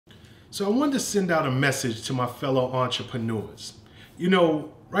So I wanted to send out a message to my fellow entrepreneurs. You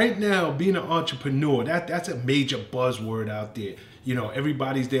know, right now, being an entrepreneur, that's a major buzzword out there. You know,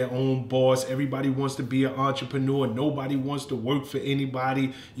 everybody's their own boss. Everybody wants to be an entrepreneur. Nobody wants to work for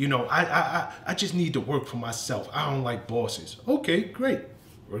anybody. You know, I just need to work for myself. I don't like bosses. Okay, great.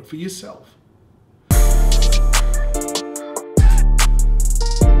 Work for yourself.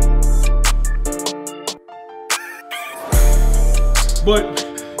 But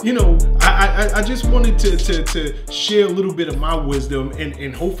you know, I just wanted to share a little bit of my wisdom,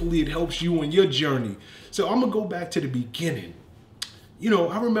 and hopefully it helps you on your journey. So I'm gonna go back to the beginning. You know,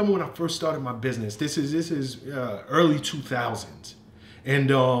 I remember when I first started my business. This is early 2000s,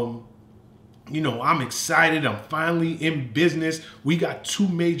 and you know, I'm excited. I'm finally in business. We got two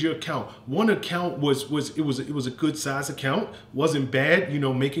major accounts. One account was a good size account, wasn't bad. You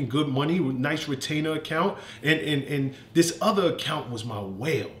know, making good money, nice retainer account. And this other account was my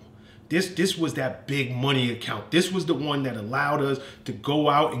whale. This was that big money account. This was the one that allowed us to go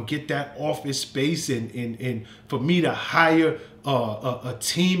out and get that office space, and for me to hire a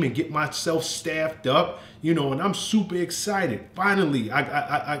team and get myself staffed up, you know, and I'm super excited. Finally,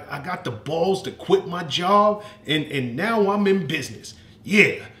 I got the balls to quit my job, and now I'm in business.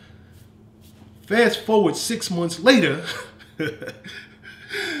 Yeah. Fast forward 6 months later,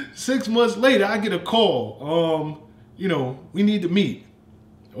 6 months later, I get a call. You know, we need to meet.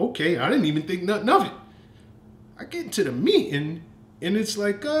 Okay, I didn't even think nothing of it. I get into the meeting, and it's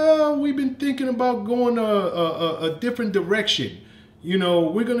like, we've been thinking about going a different direction. You know,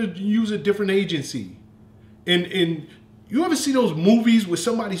 we're gonna use a different agency. And you ever see those movies where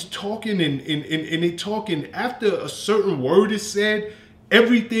somebody's talking and they talking after a certain word is said,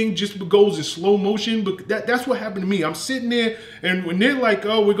 everything just goes in slow motion? But that's what happened to me. I'm sitting there, and when they're like,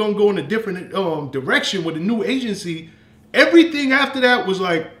 oh, we're gonna go in a different direction with a new agency, everything after that was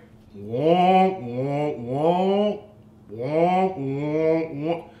like, womp, womp, womp, womp, womp,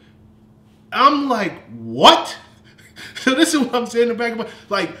 womp. I'm like, what? So this is what I'm saying in the back of my,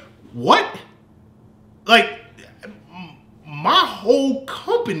 like, what? Like, my whole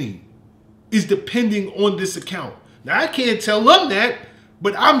company is depending on this account. Now, I can't tell them that,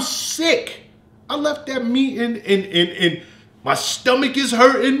 but I'm sick. I left that meeting, and my stomach is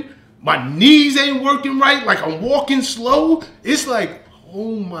hurting. My knees ain't working right. Like, I'm walking slow. It's like,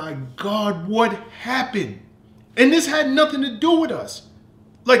 oh my God, what happened? And this had nothing to do with us.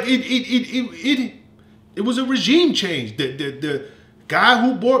 Like, it was a regime change. The guy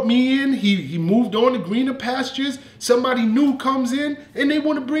who brought me in, he moved on to greener pastures. Somebody new comes in, and they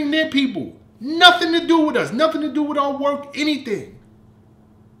want to bring their people. Nothing to do with us. Nothing to do with our work, anything.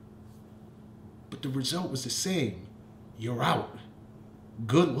 But the result was the same. You're out.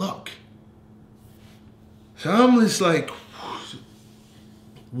 Good luck. So I'm just like,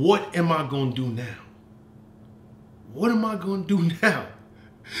 what am I going to do now? What am I going to do now?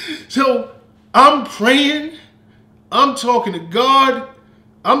 So I'm praying. I'm talking to God.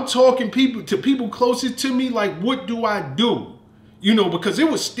 I'm talking to people closest to me, like, what do I do? You know, because it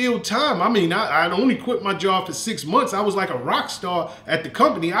was still time. I mean, I'd only quit my job for 6 months. I was like a rock star at the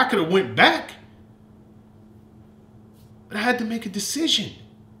company. I could have went back. But I had to make a decision.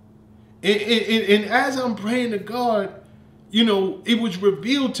 And as I'm praying to God, you know, it was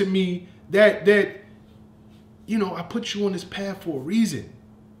revealed to me that you know, I put you on this path for a reason.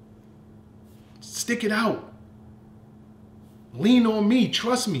 Stick it out. Lean on me.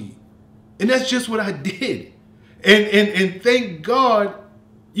 Trust me. And that's just what I did. And thank God,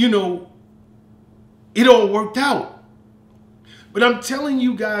 you know, it all worked out. But I'm telling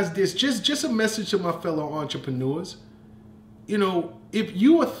you guys this, just a message to my fellow entrepreneurs. You know, if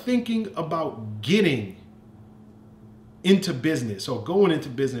you are thinking about getting into business, or going into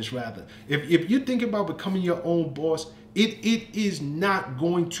business rather, if you're thinking about becoming your own boss, it is not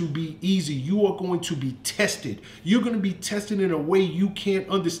going to be easy. You are going to be tested. You're going to be tested in a way you can't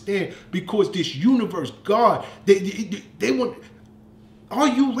understand, because this universe, God, they want, are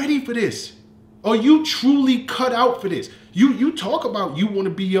you ready for this? Are you truly cut out for this? You talk about you want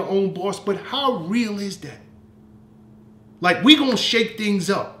to be your own boss, but how real is that? Like, we gonna shake things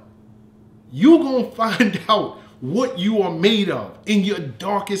up. You gonna find out what you are made of in your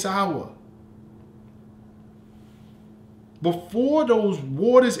darkest hour. Before those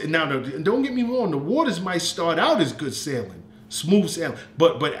waters, and now don't get me wrong, the waters might start out as good sailing, smooth sailing,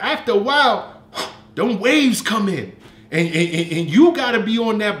 but after a while, them waves come in, and you gotta be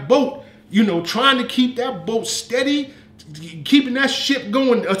on that boat, you know, trying to keep that boat steady, keeping that ship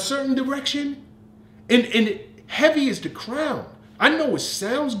going a certain direction, and heavy is the crown. I know it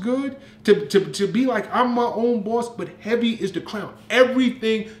sounds good to be like, I'm my own boss, but heavy is the crown.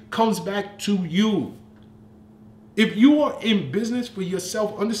 Everything comes back to you. If you are in business for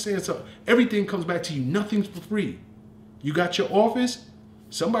yourself, understand something. Everything comes back to you. Nothing's for free. You got your office.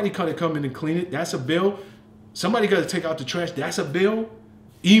 Somebody got to come in and clean it. That's a bill. Somebody got to take out the trash. That's a bill.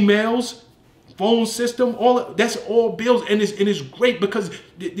 Emails, phone system, that's all bills. And it's great because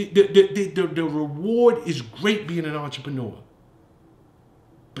the reward is great being an entrepreneur.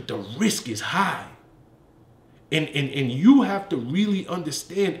 But the risk is high. And you have to really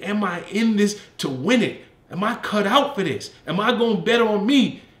understand, am I in this to win it? Am I cut out for this? Am I going to bet on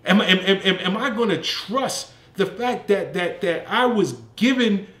me? Am I going to trust the fact that I was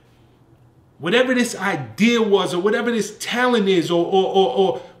given whatever this idea was, or whatever this talent is,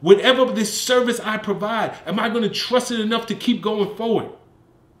 or whatever this service I provide? Am I going to trust it enough to keep going forward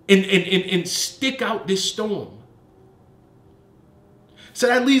and stick out this storm? So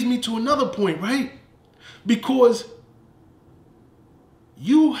that leads me to another point, right? Because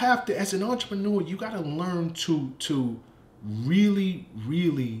you have to, as an entrepreneur, you got to learn to really,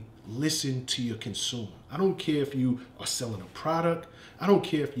 really listen to your consumer. I don't care if you are selling a product. I don't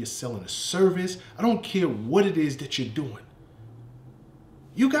care if you're selling a service. I don't care what it is that you're doing.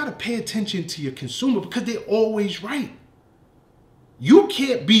 You got to pay attention to your consumer because they're always right. You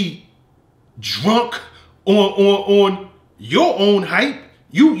can't be drunk on your own hype.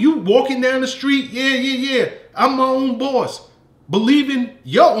 You walking down the street, yeah, I'm my own boss. Believing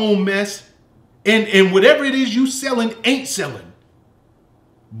your own mess, and whatever it is you selling ain't selling.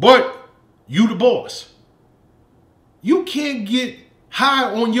 But you the boss. You can't get high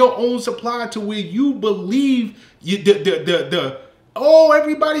on your own supply to where you believe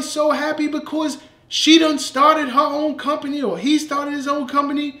everybody's so happy because she done started her own company or he started his own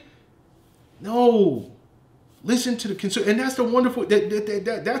company. No. Listen to the consumer. And that's the wonderful,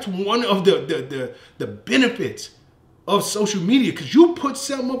 that's one of the benefits of social media. Because you put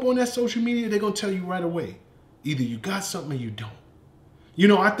something up on that social media, they're going to tell you right away. Either you got something or you don't. You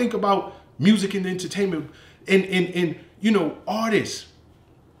know, I think about music and entertainment and you know, artists.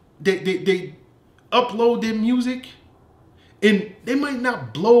 They upload their music and they might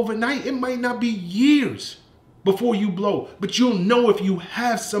not blow overnight. It might not be years before you blow. But you'll know if you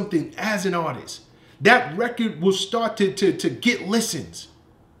have something as an artist. That record will start to get listens.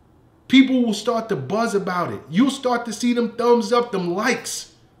 People will start to buzz about it. You'll start to see them thumbs up, them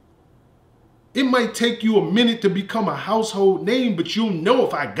likes. It might take you a minute to become a household name, but you'll know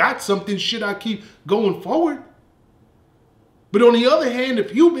if I got something, should I keep going forward? But on the other hand,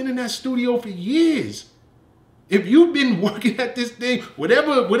 if you've been in that studio for years, if you've been working at this thing,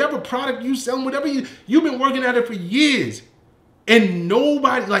 whatever product you sell, whatever you've been working at it for years, and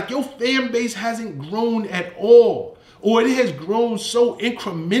nobody, like your fan base hasn't grown at all, or it has grown so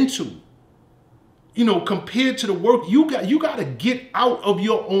incremental, you know, compared to the work, you got to get out of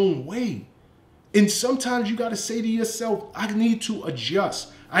your own way. And sometimes you got to say to yourself, I need to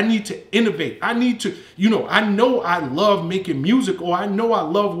adjust. I need to innovate. I need to, you know I love making music, or I know I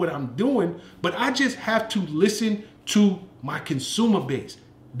love what I'm doing, but I just have to listen to my consumer base.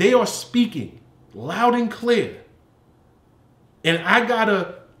 They are speaking loud and clear. And I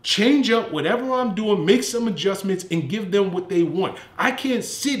gotta change up whatever I'm doing, make some adjustments, and give them what they want. I can't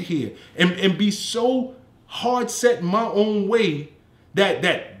sit here and be so hard set in my own way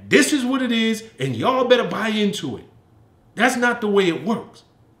that this is what it is and y'all better buy into it. That's not the way it works.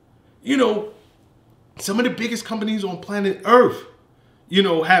 You know, some of the biggest companies on planet Earth, you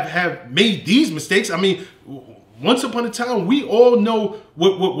know, have made these mistakes. I mean, once upon a time, we all know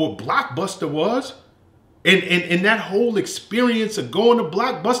what Blockbuster was. And that whole experience of going to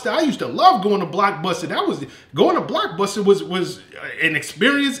Blockbuster, I used to love going to Blockbuster. Going to Blockbuster was an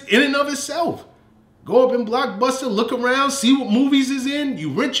experience in and of itself. Go up in Blockbuster, look around, see what movies is in.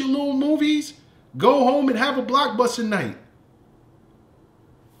 You rent your little movies, go home and have a Blockbuster night.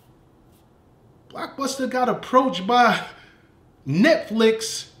 Blockbuster got approached by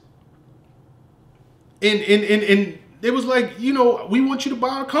Netflix and it was like, you know, we want you to buy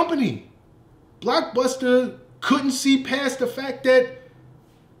our company. Blockbuster couldn't see past the fact that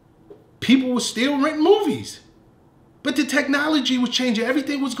people were still renting movies. But the technology was changing.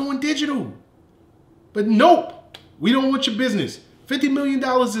 Everything was going digital. But nope, we don't want your business. $50 million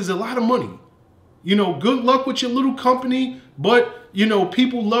is a lot of money. You know, good luck with your little company, but, you know,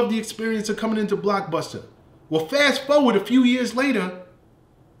 people love the experience of coming into Blockbuster. Well, fast forward a few years later,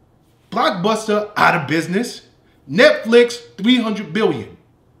 Blockbuster out of business, Netflix, $300 billion.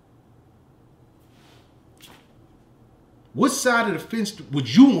 What side of the fence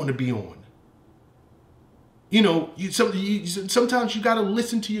would you want to be on? You know, sometimes you got to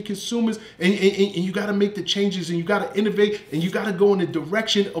listen to your consumers, and you got to make the changes, and you got to innovate, and you got to go in the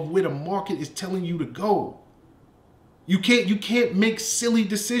direction of where the market is telling you to go. You can't make silly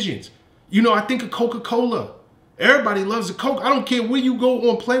decisions. You know, I think of Coca-Cola. Everybody loves a Coke. I don't care where you go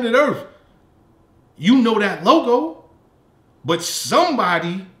on planet Earth. You know that logo. But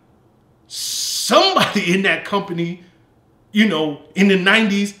somebody in that company, you know, in the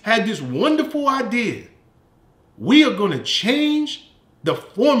 90s had this wonderful idea. We are going to change the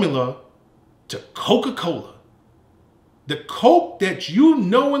formula to Coca-Cola. The Coke that you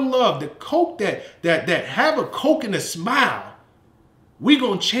know and love, the Coke that have a Coke and a smile. We're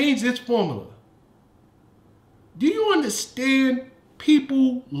going to change this formula. Do you understand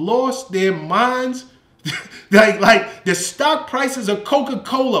people lost their minds? like the stock prices of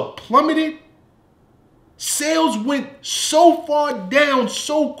Coca-Cola plummeted. Sales went so far down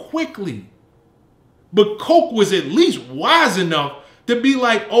so quickly. But Coke was at least wise enough to be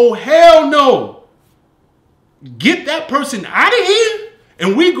like, oh, hell no. Get that person out of here,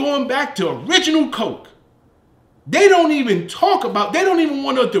 and we're going back to original Coke. They don't even talk about, they don't even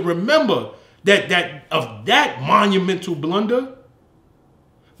want us to remember that monumental blunder.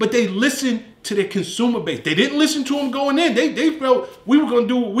 But they listened to their consumer base. They didn't listen to them going in. They felt we were going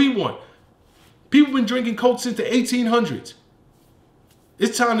to do what we want. People been drinking Coke since the 1800s.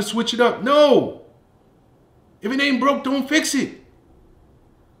 It's time to switch it up. No. If it ain't broke, don't fix it.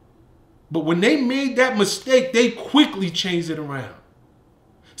 But when they made that mistake, they quickly changed it around.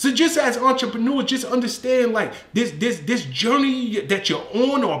 So just as entrepreneurs, just understand like this journey that you're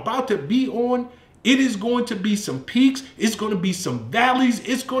on or about to be on, it is going to be some peaks. It's going to be some valleys.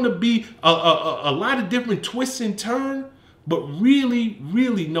 It's going to be a lot of different twists and turns. But really,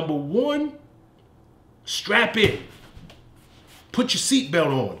 really, number one, strap in. Put your seatbelt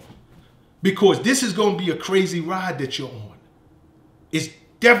on. Because this is going to be a crazy ride that you're on. It's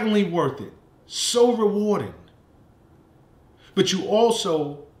definitely worth it. So rewarding. But you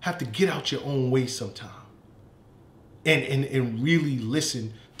also have to get out your own way sometime. And really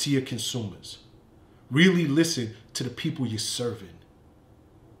listen to your consumers. Really listen to the people you're serving.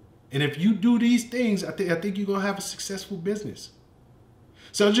 And if you do these things, I think you're going to have a successful business.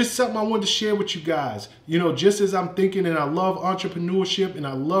 So just something I wanted to share with you guys. You know, just as I'm thinking, and I love entrepreneurship, and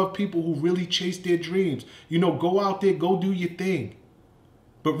I love people who really chase their dreams. You know, go out there, go do your thing.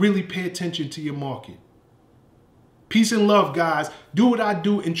 But really pay attention to your market. Peace and love, guys. Do what I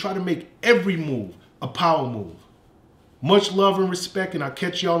do and try to make every move a power move. Much love and respect, and I'll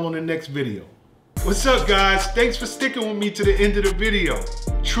catch y'all on the next video. What's up, guys? Thanks for sticking with me to the end of the video.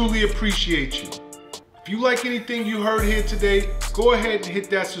 Truly appreciate you. If you like anything you heard here today, go ahead and hit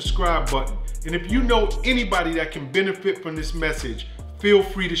that subscribe button. And if you know anybody that can benefit from this message, feel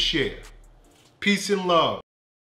free to share. Peace and love.